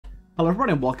Hello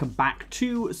everybody and welcome back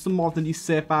to some more of the new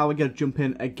save file. We're going to jump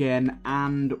in again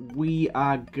and we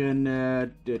are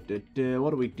gonna... What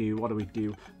do we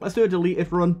do? Let's do a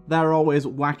deleted run. They're always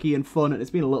wacky and fun and it's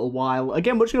been a little while.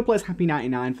 Again, we're just going to play as Happy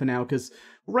 99 for now because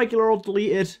regular or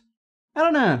deleted, I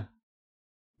don't know.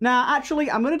 Nah,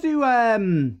 actually, I'm going to do... I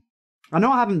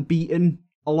know I haven't beaten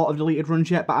a lot of deleted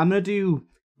runs yet, but I'm going to do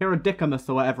Herodicamus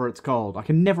or whatever it's called. I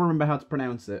can never remember how to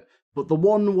pronounce it. But the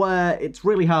one where it's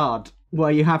really hard,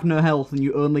 where you have no health and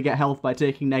you only get health by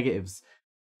taking negatives.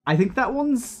 I think that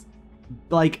one's,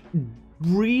 like,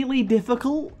 really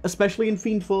difficult, especially in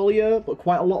Fiend Folio, but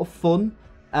quite a lot of fun.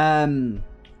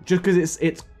 Just because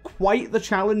it's quite the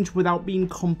challenge without being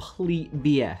complete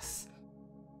BS.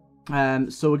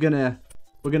 So we're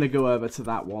gonna go over to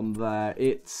that one there.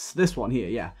 It's this one here,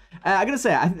 yeah. I gotta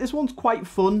say, I think this one's quite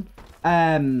fun.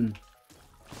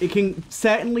 It can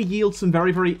certainly yield some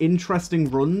very, very interesting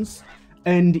runs.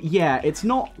 And yeah, it's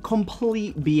not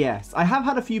complete BS. I have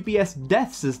had a few BS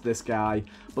deaths as this guy,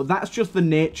 but that's just the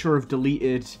nature of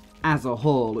deleted as a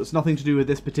whole. It's nothing to do with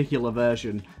this particular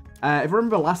version. If I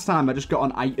remember last time, I just got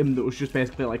an item that was just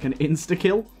basically like an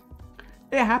insta-kill.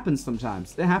 It happens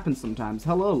sometimes. It happens sometimes.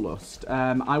 Hello, Lust.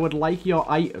 I would like your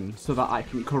item so that I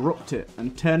can corrupt it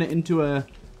and turn it into a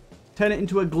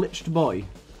glitched boy.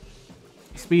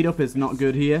 Speed up is not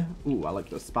good here. Ooh, I like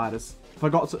those spiders.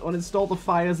 Forgot to uninstall the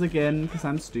fires again because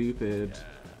I'm stupid.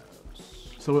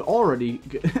 So we're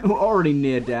already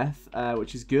near death,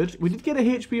 which is good. We did get a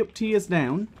HP up tiers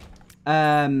down,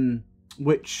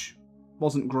 which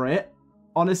wasn't great.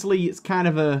 Honestly, it's kind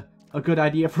of a good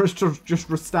idea for us to just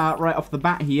restart right off the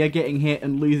bat here. Getting hit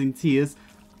and losing tiers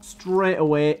straight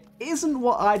away isn't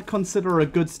what I'd consider a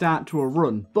good start to a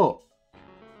run, but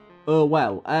oh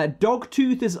well.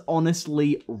 Dogtooth is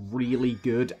honestly really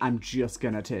good. I'm just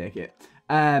gonna take it.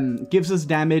 Gives us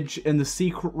damage, and the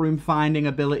secret room finding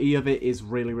ability of it is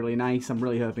really, really nice. I'm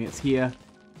really hoping it's here.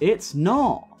 It's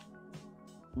not.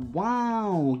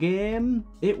 Wow, game.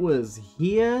 It was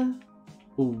here?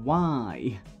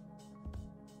 Why?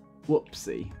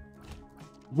 Whoopsie.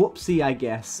 Whoopsie, I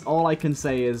guess. All I can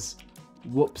say is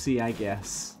whoopsie, I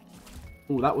guess.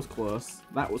 Oh, that was close.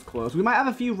 That was close. We might have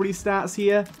a few restarts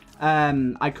here.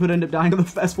 I could end up dying on the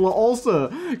first floor. Also,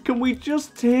 can we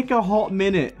just take a hot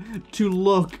minute to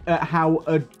look at how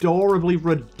adorably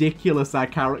ridiculous our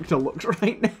character looks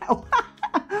right now?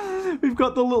 We've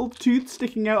got the little tooth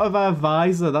sticking out of our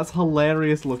visor. That's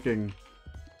hilarious looking.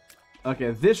 Okay,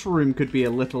 this room could be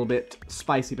a little bit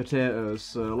spicy potatoes,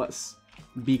 so let's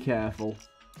be careful.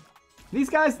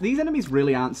 These enemies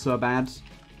really aren't so bad.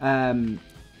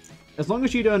 As long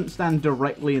as you don't stand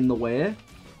directly in the way,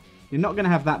 you're not going to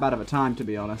have that bad of a time, to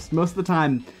be honest. Most of the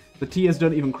time, the tiers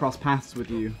don't even cross paths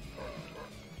with you.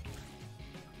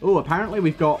 Oh, apparently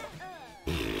we've got...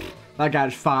 That guy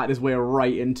just farted his way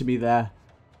right into me there.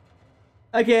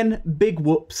 Again, big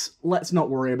whoops. Let's not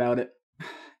worry about it.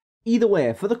 Either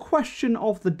way, for the question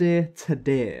of the day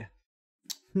today.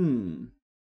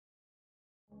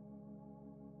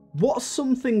 What's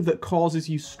something that causes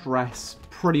you stress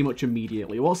pretty much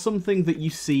immediately? What's something that you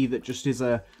see that just is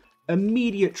a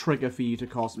immediate trigger for you to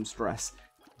cause some stress?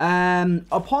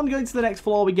 Upon going to the next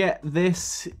floor, we get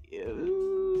this.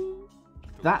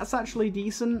 That's actually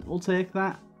decent. We'll take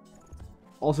that.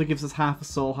 Also gives us half a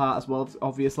soul heart as well,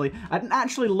 obviously. I didn't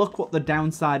actually look what the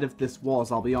downside of this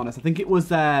was, I'll be honest. I think it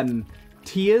was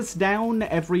tiers down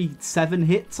every 7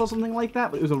 hits or something like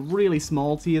that, but it was a really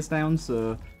small tiers down,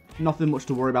 so nothing much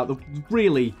to worry about. There's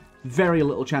really very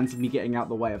little chance of me getting out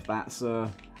the way of that, so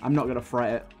I'm not going to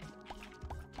fret it.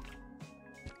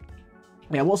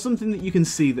 Yeah, what's something that you can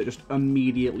see that just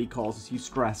immediately causes you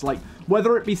stress? Like,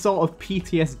 whether it be sort of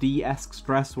PTSD-esque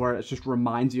stress, where it just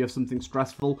reminds you of something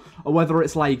stressful, or whether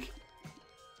it's like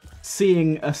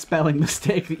seeing a spelling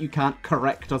mistake that you can't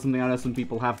correct or something. I know some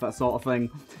people have that sort of thing.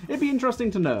 It'd be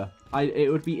interesting to know. It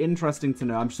would be interesting to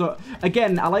know.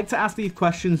 Again, I like to ask these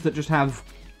questions that just have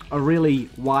a really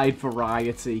wide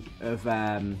variety of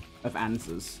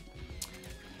answers.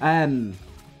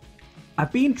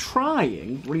 I've been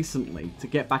trying recently to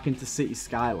get back into City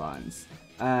Skylines.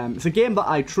 It's a game that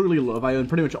I truly love. I own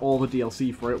pretty much all the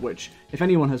DLC for it, which, if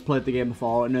anyone has played the game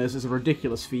before, knows is a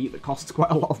ridiculous feat that costs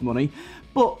quite a lot of money.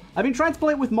 But I've been trying to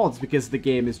play it with mods because the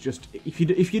game is just... If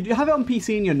you have it on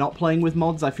PC and you're not playing with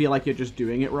mods, I feel like you're just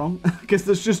doing it wrong. Because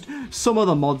there's just... Some of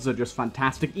the mods are just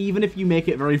fantastic. Even if you make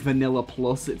it very vanilla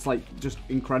plus, it's, like, just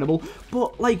incredible.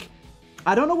 But, like...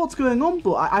 I don't know what's going on,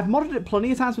 but I've modded it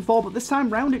plenty of times before, but this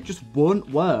time round it just won't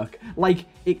work. Like,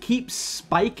 it keeps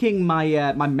spiking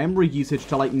my my memory usage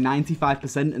to like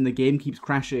 95% and the game keeps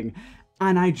crashing.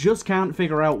 And I just can't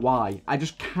figure out why. I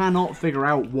just cannot figure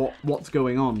out what's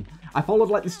going on. I followed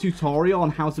like this tutorial on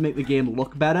how to make the game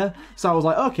look better. So I was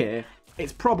like, okay,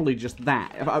 it's probably just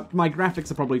that. My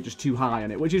graphics are probably just too high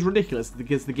on it, which is ridiculous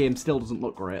because the game still doesn't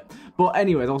look great. But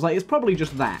anyways, I was like, it's probably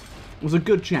just that. It was a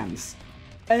good chance.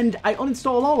 And I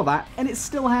uninstalled all of that, and it's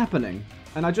still happening.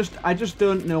 And I just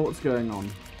don't know what's going on.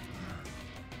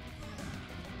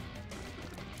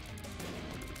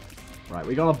 Right,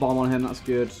 we got a bomb on him, that's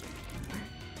good.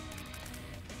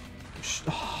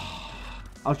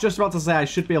 I was just about to say I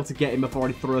should be able to get him before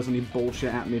he throws any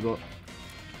bullshit at me, but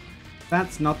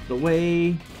that's not the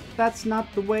way. That's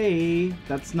not the way.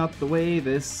 That's not the way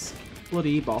this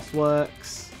bloody boss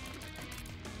works.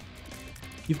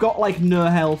 You've got, like, no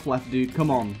health left, dude. Come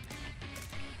on.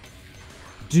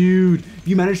 Dude,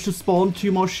 you managed to spawn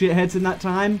 2 more shitheads in that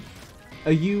time?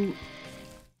 Are you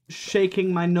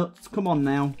shaking my nuts? Come on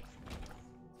now.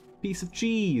 Piece of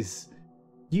cheese.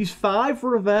 Use 5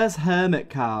 reverse hermit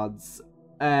cards.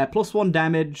 +1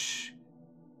 damage.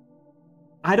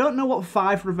 I don't know what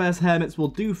 5 reverse hermits will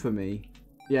do for me.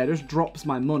 Yeah, it just drops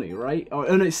my money, right? Oh,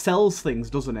 and it sells things,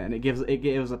 doesn't it? And it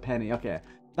gives a penny. Okay,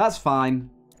 that's fine.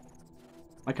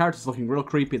 My character's looking real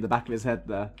creepy in the back of his head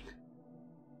there.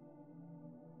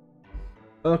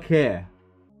 Okay.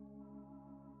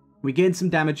 We gained some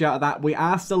damage out of that. We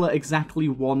are still at exactly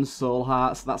 1 soul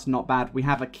heart, so that's not bad. We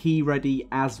have a key ready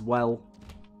as well.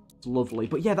 It's lovely.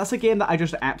 But yeah, that's a game that I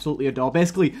just absolutely adore.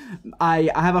 Basically,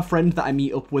 I have a friend that I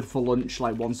meet up with for lunch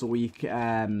like once a week,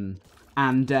 and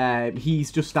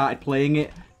he's just started playing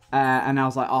it, and I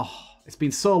was like, oh, it's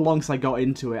been so long since I got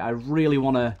into it. I really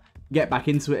want to get back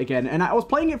into it again. And I was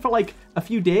playing it for like a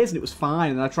few days and it was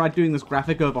fine, and I tried doing this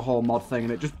graphic overhaul mod thing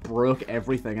and it just broke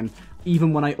everything, and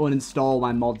even when I uninstall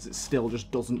my mods it still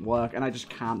just doesn't work, and I just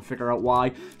can't figure out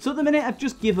why. So at the minute I've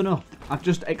just given up. I've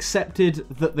just accepted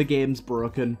that the game's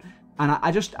broken, and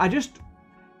I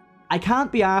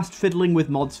can't be arsed fiddling with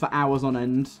mods for hours on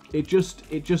end. It just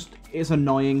is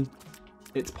annoying.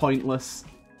 It's pointless.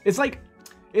 It's like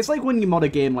when you mod a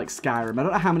game like Skyrim. I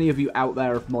don't know how many of you out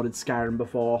there have modded Skyrim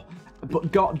before,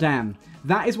 but goddamn,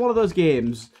 that is one of those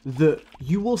games that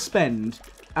you will spend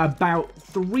about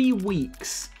 3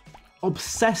 weeks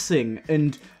obsessing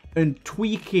and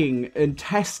tweaking and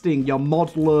testing your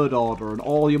mod load order and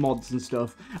all your mods and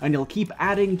stuff, and you'll keep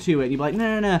adding to it, and you're like,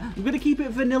 no, I'm going to keep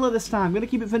it vanilla this time, I'm going to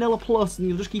keep it vanilla plus, and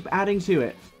you'll just keep adding to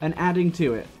it, and adding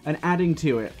to it, and adding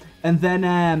to it, and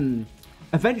then,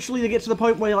 eventually they get to the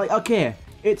point where you're like, okay,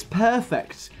 it's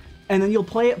perfect, and then you'll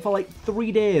play it for like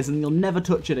 3 days and you'll never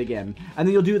touch it again, and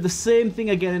then you'll do the same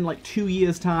thing again in like 2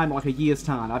 years time or like a year's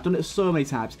time. I've done it so many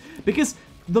times because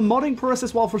the modding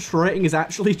process, while frustrating, is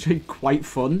actually quite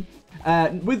fun.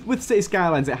 With City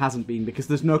Skylines it hasn't been because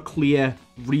there's no clear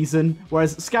reason,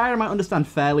 whereas Skyrim I understand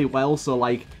fairly well, so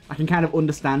like I can kind of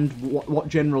understand what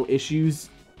general issues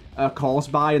are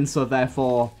caused by, and so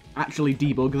therefore actually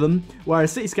debug them,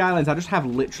 whereas City Skylines I just have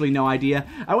literally no idea.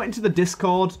 I went into the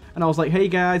Discord and I was like, hey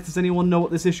guys, does anyone know what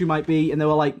this issue might be? And they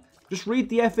were like, just read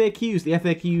the FAQs. The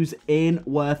FAQs ain't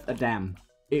worth a damn.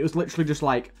 It was literally just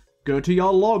like, go to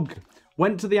your log,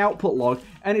 went to the output log,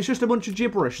 and it's just a bunch of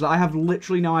gibberish that I have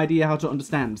literally no idea how to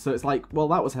understand. So it's like, well,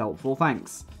 that was helpful,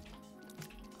 thanks.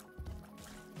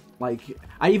 Like,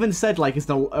 I even said, like, is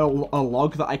there a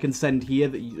log that I can send here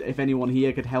that if anyone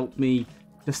here could help me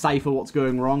decipher what's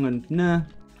going wrong, and nah,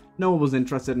 no one was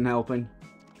interested in helping.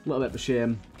 A little bit of a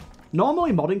shame.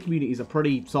 Normally modding communities are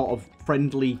pretty sort of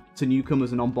friendly to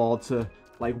newcomers and on board to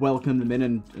like welcome them in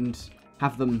and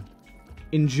have them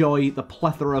enjoy the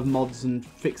plethora of mods and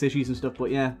fix issues and stuff,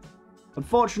 but yeah,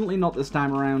 unfortunately not this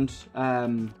time around.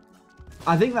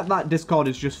 I think that Discord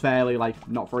is just fairly like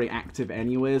not very active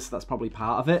anyways, so that's probably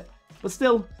part of it, but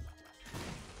still,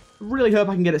 really hope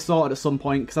I can get it sorted at some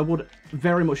point, because I would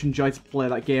very much enjoy to play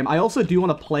that game. I also do want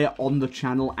to play it on the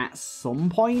channel at some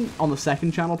point, on the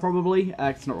second channel probably.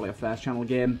 It's not really a first channel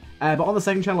game, but on the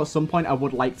second channel at some point I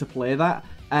would like to play that,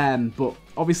 but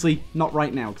obviously not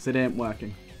right now, because it ain't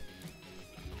working.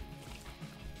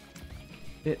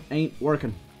 It ain't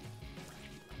working.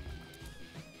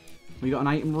 We got an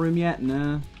item room yet?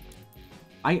 No.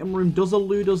 Item room does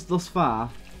elude us thus far.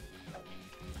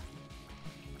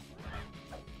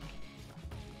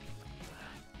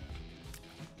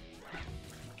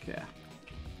 Okay.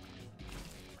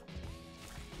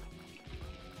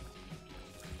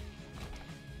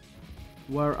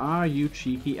 Where are you,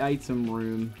 cheeky item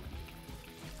room?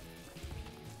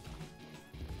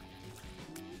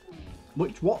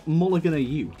 What mulligan are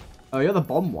you? Oh, you're the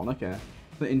bomb one, okay.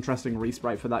 An interesting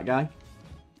resprite for that guy.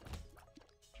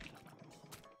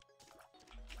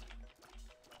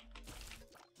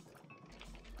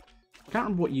 Can't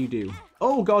remember what you do.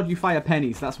 Oh god, you fire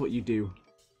pennies. That's what you do.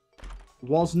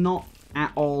 Was not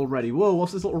at all ready. Whoa,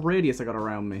 what's this little radius I got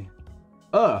around me?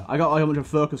 Oh, I got like a bunch of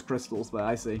focus crystals there,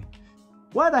 I see.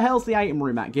 Where the hell's the item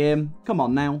room at, game? Come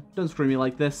on now. Don't scream me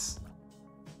like this.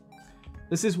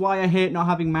 This is why I hate not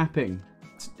having mapping.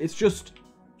 It's just...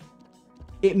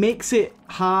 It makes it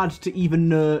hard to even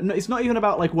know... No, it's not even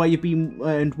about like where you've been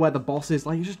and where the boss is.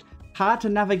 Like, it's just hard to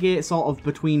navigate sort of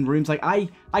between rooms. Like, I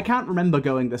can't remember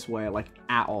going this way, like,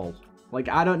 at all. Like,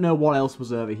 I don't know what else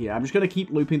was over here. I'm just going to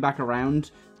keep looping back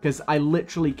around because I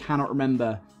literally cannot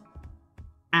remember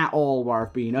at all where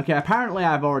I've been. Okay, apparently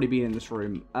I've already been in this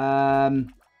room.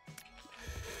 I'm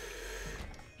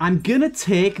going to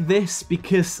take this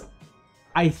because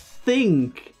I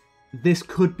think this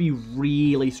could be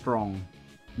really strong.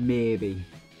 Maybe.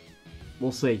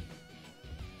 We'll see.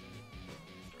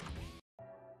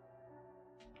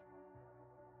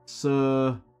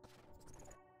 So...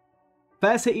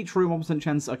 First hit each room, 1%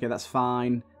 chance. Okay, that's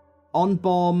fine. On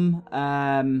bomb,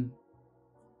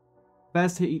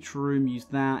 first hit each room, use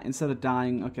that. Instead of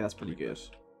dying, okay, that's pretty good.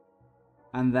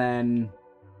 And then,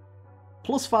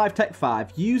 +5, tech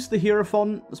 5. Use the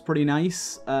Hierophant, that's pretty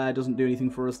nice. It doesn't do anything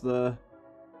for us though.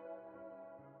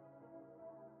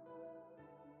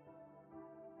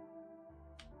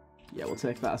 Yeah, we'll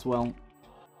take that as well.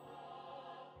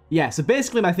 Yeah, so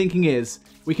basically my thinking is,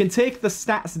 we can take the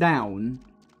stats down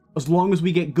as long as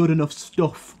we get good enough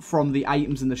stuff from the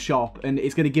items in the shop, and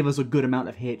it's going to give us a good amount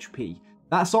of HP.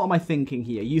 That's sort of my thinking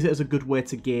here. Use it as a good way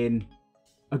to gain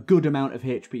a good amount of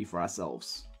HP for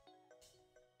ourselves.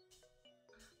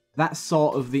 That's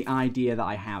sort of the idea that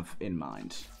I have in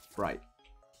mind. Right.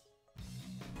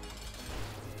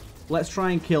 Let's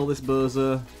try and kill this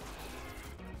bozo.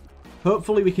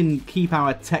 Hopefully we can keep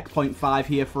our tech 0.5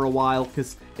 here for a while,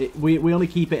 because we only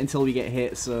keep it until we get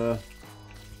hit, so...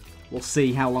 We'll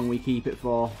see how long we keep it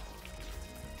for.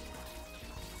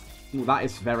 Ooh, that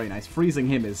is very nice. Freezing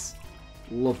him is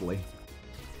lovely.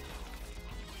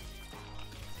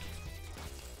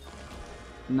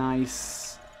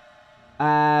 Nice.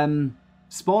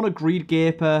 Spawn a Greed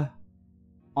Gaper.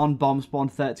 On bomb, spawn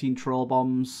 13 Troll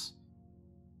Bombs.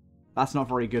 That's not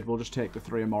very good. We'll just take the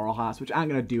 3 Immoral Hearts, which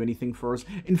aren't going to do anything for us.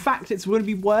 In fact, it's going to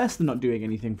be worse than not doing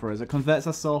anything for us. It converts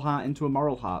our Soul Heart into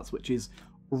Immoral Hearts, which is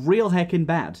real heckin'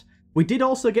 bad. We did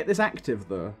also get this active,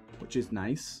 though, which is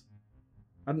nice.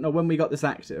 I don't know when we got this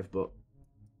active, but...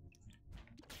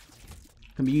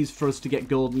 Can be used for us to get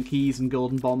golden keys and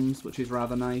golden bombs, which is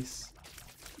rather nice.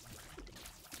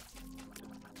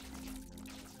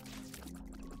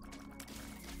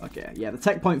 Okay, yeah, the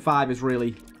tech 0.5 is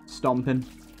really stomping.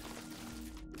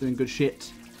 Doing good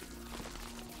shit.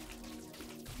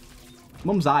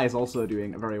 Mum's Eye is also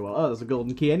doing very well. Oh, there's a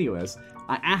golden key anyways.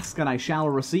 I ask and I shall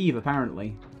receive,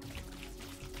 apparently.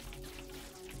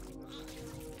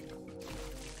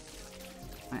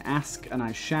 I ask and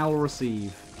I shall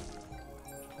receive.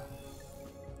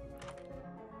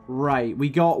 Right, we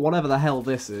got whatever the hell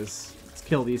this is. Let's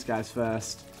kill these guys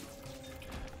first.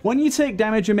 When you take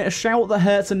damage, emit a shout that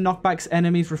hurts and knockbacks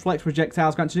enemies, reflect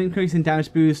projectiles, grants an increase in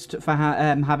damage boost for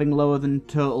having lower than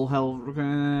total health.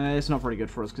 It's not very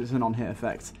good for us because it's a non-hit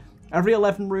effect. Every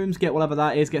 11 rooms, get whatever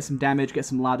that is, get some damage, get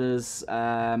some ladders,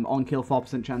 on kill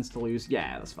 4% chance to lose.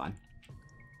 Yeah, that's fine.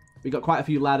 We got quite a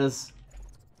few ladders.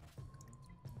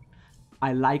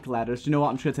 I like ladders. Do you know what?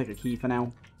 I'm just going to take a key for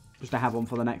now. Just to have one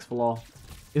for the next floor.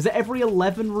 Is it every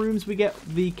 11 rooms we get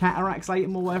the Cataracts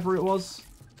item or whatever it was?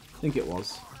 I think it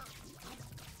was.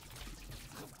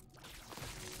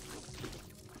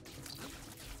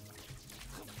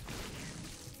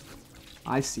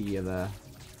 I see you there.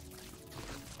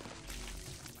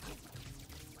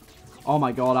 Oh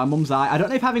my god, our Mum's Eye. I don't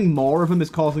know if having more of them is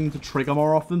causing them to trigger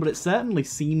more often, but it certainly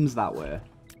seems that way.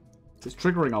 It's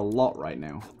triggering a lot right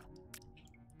now.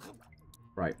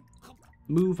 Right.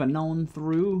 Moving on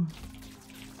through.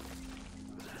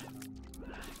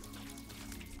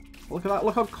 Look at that.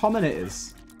 Look how common it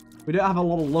is. We don't have a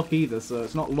lot of luck either, so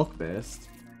it's not luck-based.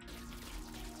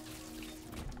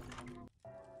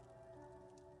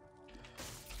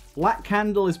 Black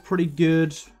Candle is pretty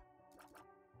good.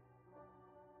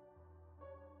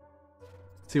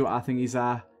 See what our thingies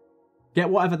are. Get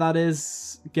whatever that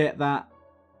is. Get that.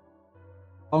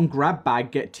 On Grab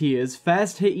Bag, get Tears.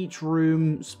 First hit each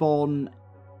room, spawn...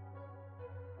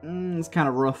 it's kind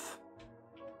of rough.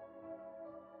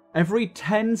 Every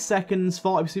 10 seconds,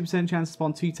 40% chance to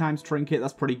spawn 2 times Trinket.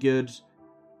 That's pretty good.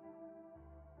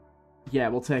 Yeah,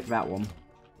 we'll take that one.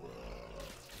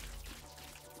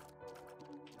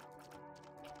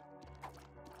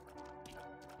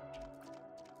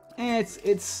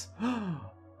 It's...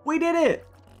 We did it!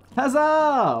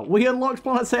 Huzzah! We unlocked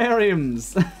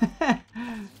planetariums!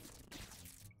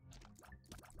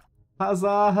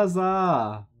 Huzzah,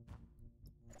 huzzah!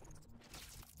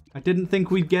 I didn't think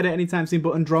we'd get it anytime soon,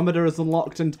 but Andromeda is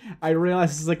unlocked, and I realise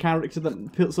this is a character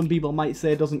that some people might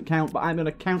say doesn't count, but I'm going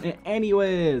to count it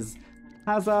anyways!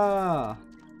 Huzzah!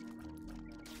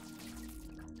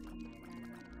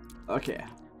 Okay.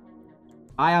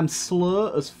 I am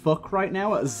slow as fuck right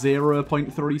now at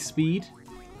 0.3 speed.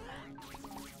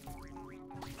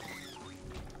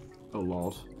 Oh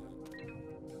lord.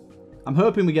 I'm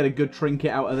hoping we get a good trinket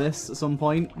out of this at some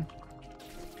point.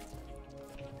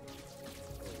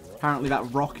 Apparently that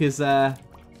rock is,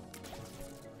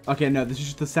 Okay, no, this is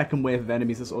just the second wave of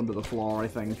enemies that's under the floor, I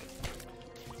think.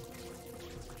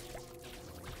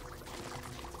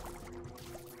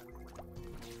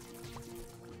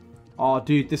 Oh,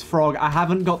 dude, this frog, I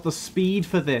haven't got the speed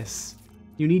for this.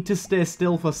 You need to stay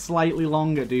still for slightly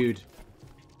longer, dude.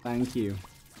 Thank you.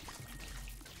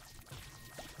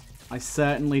 I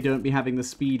certainly don't be having the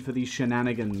speed for these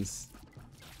shenanigans.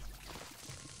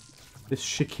 This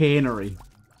chicanery.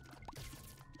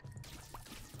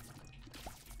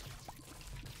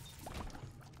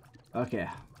 Okay.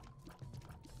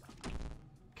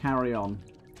 Carry on.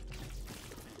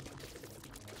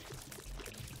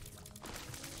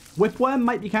 Whipworm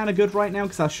might be kind of good right now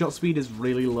because our shot speed is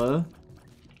really low.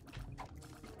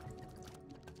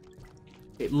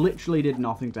 It literally did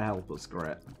nothing to help us,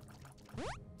 great.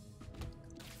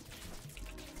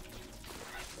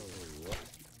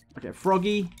 Okay,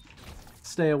 Froggy,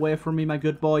 stay away from me, my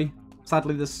good boy.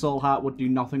 Sadly, this soul heart would do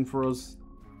nothing for us.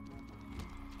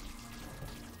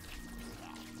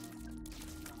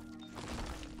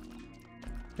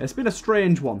 Yeah, it's been a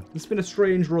strange one. It's been a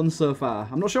strange run so far.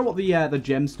 I'm not sure what the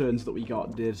gemstones that we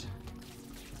got did.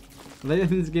 Are they the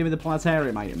things that gave me the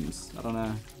planetarium items? I don't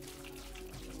know.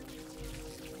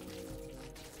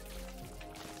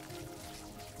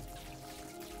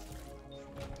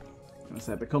 I'm gonna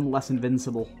say, become less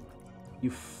invincible. You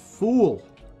fool!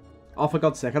 Oh, for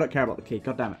God's sake, I don't care about the key.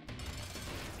 God damn it.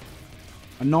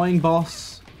 Annoying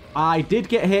boss. I did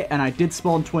get hit, and I did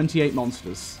spawn 28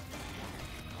 monsters.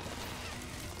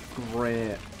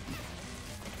 Great. I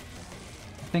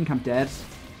think I'm dead.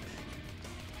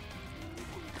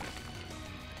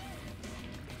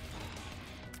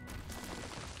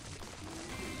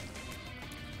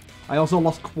 I also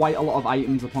lost quite a lot of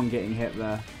items upon getting hit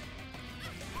there.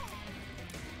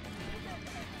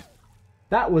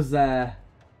 That was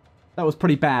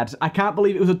pretty bad. I can't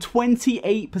believe it was a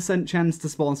 28% chance to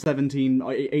spawn 17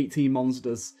 or 18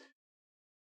 monsters.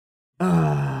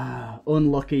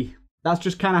 Unlucky. That's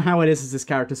just kind of how it is as this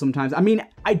character sometimes. I mean,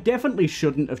 I definitely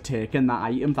shouldn't have taken that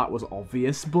item. That was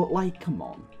obvious, but like, come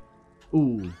on.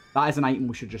 Ooh, that is an item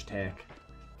we should just take.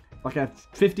 Like a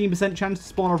 15% chance to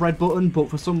spawn a red button, but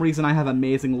for some reason I have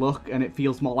amazing luck and it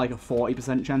feels more like a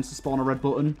 40% chance to spawn a red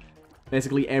button.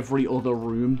 Basically, every other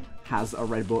room has a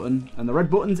red button, and the red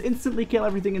buttons instantly kill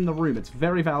everything in the room. It's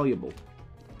very valuable.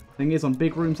 Thing is, on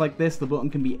big rooms like this, the button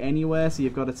can be anywhere, so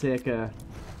you've got to take a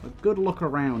good look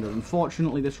around, and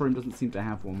unfortunately, this room doesn't seem to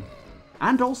have one.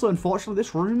 And also, unfortunately,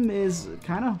 this room is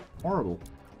kind of horrible.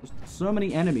 There's so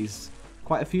many enemies,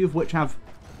 quite a few of which have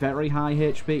very high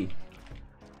HP.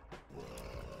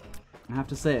 I have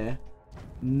to say,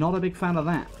 not a big fan of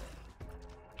that.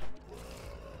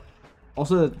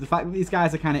 Also, the fact that these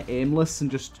guys are kind of aimless and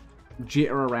just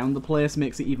jitter around the place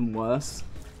makes it even worse.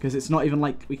 Because it's not even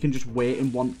like we can just wait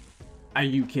in one... Are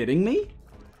you kidding me?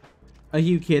 Are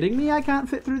you kidding me? I can't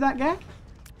fit through that gap?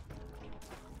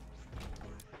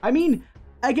 I mean,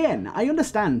 again, I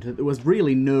understand that there was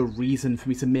really no reason for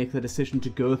me to make the decision to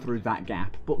go through that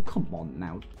gap. But come on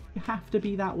now. You have to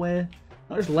be that way.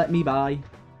 Not just let me by.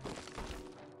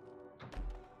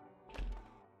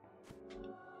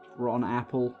 Rotten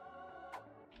apple.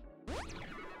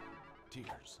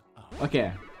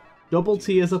 Okay, double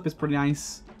tears up is pretty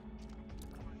nice.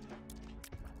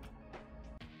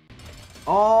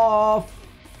 Oh,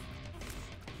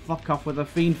 fuck off with the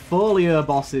Fiend Folio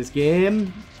bosses,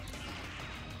 game.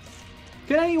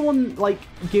 Can anyone, like,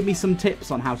 give me some tips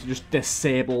on how to just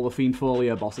disable the Fiend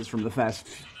Folio bosses from the first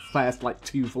like,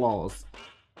 2 floors?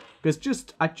 Because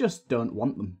I just don't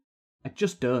want them. I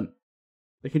just don't.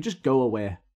 They can just go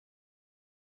away.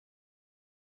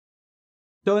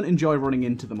 Don't enjoy running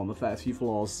into them on the first few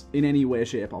floors in any way,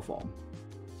 shape, or form.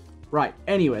 Right,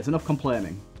 anyways, enough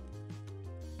complaining.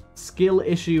 Skill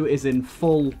issue is in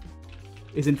full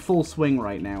swing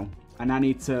right now, and I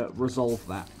need to resolve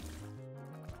that.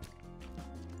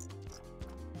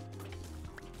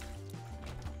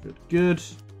 Good, good.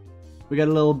 We got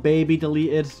a little baby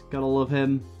deleted. Gotta love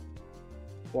him.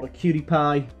 What a cutie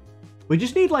pie. We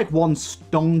just need like one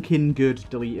stonking good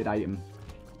deleted item.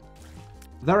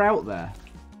 They're out there.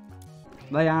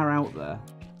 They are out there.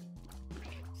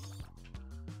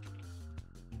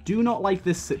 Do not like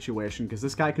this situation because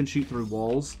this guy can shoot through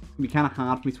walls. It'd be kind of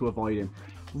hard for me to avoid him.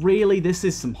 Really, this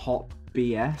is some hot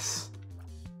BS.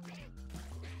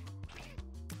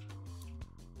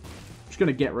 I'm just going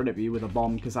to get rid of you with a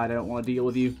bomb because I don't want to deal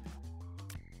with you.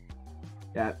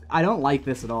 Yeah, I don't like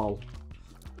this at all.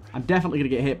 I'm definitely going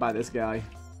to get hit by this guy.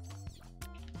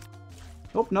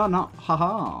 Oh, no, not.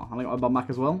 Haha. I got my bomb back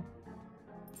as well.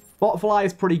 Botfly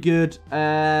is pretty good.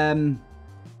 On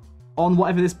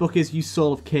whatever this book is, use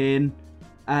Soul of Cain.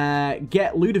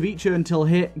 Get Ludovica until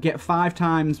hit. Get 5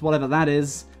 times whatever that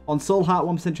is. On Soul Heart,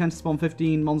 1% chance to spawn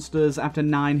 15 monsters. After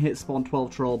 9 hits, spawn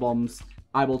 12 troll bombs.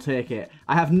 I will take it.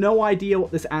 I have no idea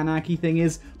what this anarchy thing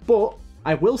is, but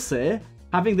I will say,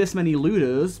 having this many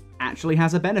looters actually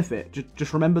has a benefit.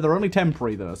 Just remember, they're only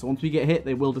temporary though, so once we get hit,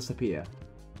 they will disappear.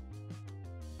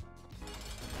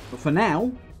 But for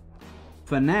now,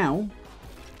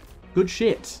 good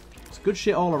shit. It's good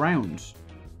shit all around.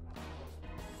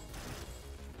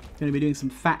 Gonna be doing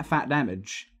some fat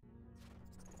damage.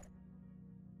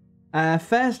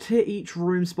 First hit each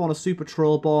room, spawn a super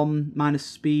troll bomb, minus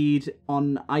speed.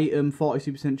 On item,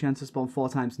 42% chance to spawn 4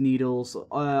 times needles.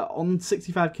 On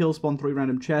 65 kills, spawn 3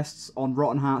 random chests. On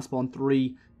Rotten Heart, spawn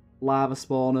 3 lava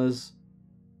spawners.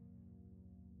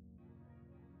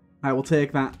 I will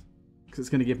take that, because it's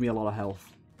going to give me a lot of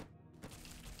health.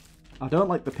 I don't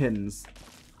like the pins,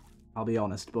 I'll be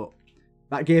honest, but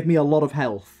that gave me a lot of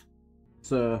health.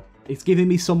 So, it's giving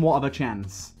me somewhat of a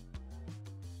chance.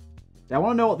 I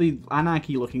want to know what the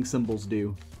anarchy-looking symbols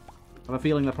do. I have a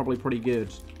feeling they're probably pretty good.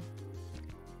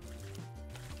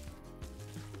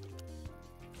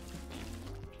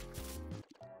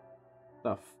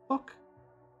 The fuck?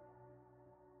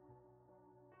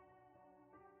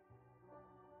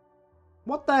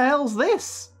 What the hell's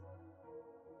this?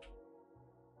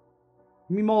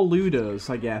 Give me more Ludos,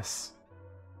 I guess.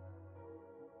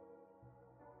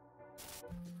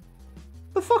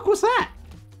 The fuck was that?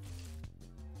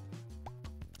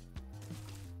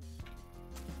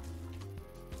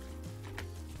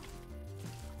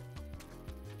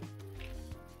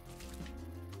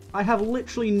 I have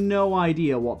literally no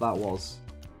idea what that was.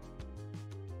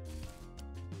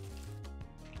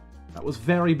 That was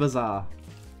very bizarre.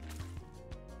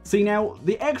 See now,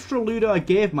 the extra Ludo I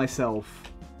gave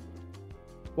myself,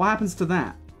 what happens to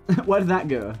that? Where did that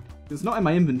go? It's not in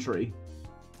my inventory.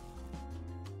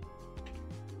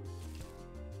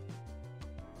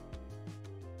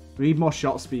 We need more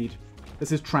shot speed.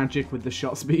 This is tragic with the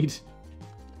shot speed.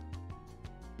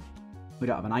 We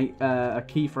don't have a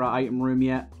key for our item room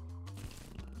yet.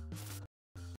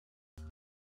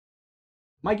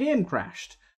 My game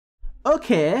crashed.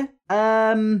 Okay,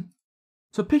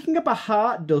 so picking up a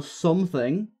heart does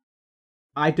something.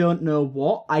 I don't know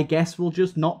what. I guess we'll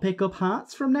just not pick up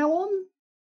hearts from now on.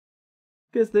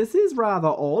 Because this is rather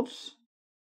odd.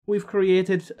 We've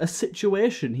created a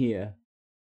situation here.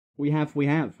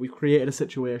 We've created a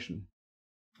situation.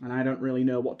 And I don't really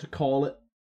know what to call it.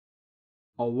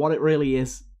 Or what it really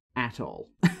is at all.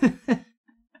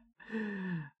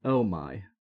 Oh my.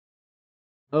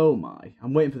 Oh my.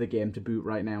 I'm waiting for the game to boot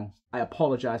right now. I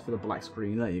apologise for the black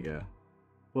screen. There you go.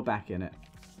 We're back in it.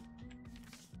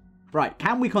 Right,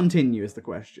 can we continue is the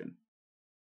question.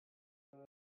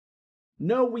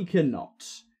 No, we cannot.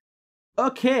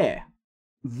 Okay.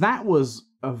 That was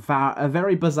a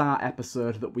very bizarre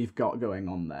episode that we've got going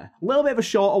on there. A little bit of a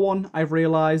shorter one, I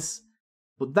realise.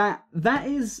 But that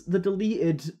is the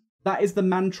deleted. That is the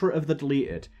mantra of the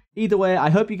deleted. Either way, I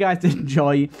hope you guys did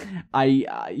enjoy.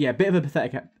 Yeah, bit of a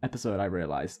pathetic episode, I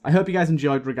realise. I hope you guys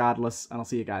enjoyed regardless, and I'll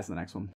see you guys in the next one.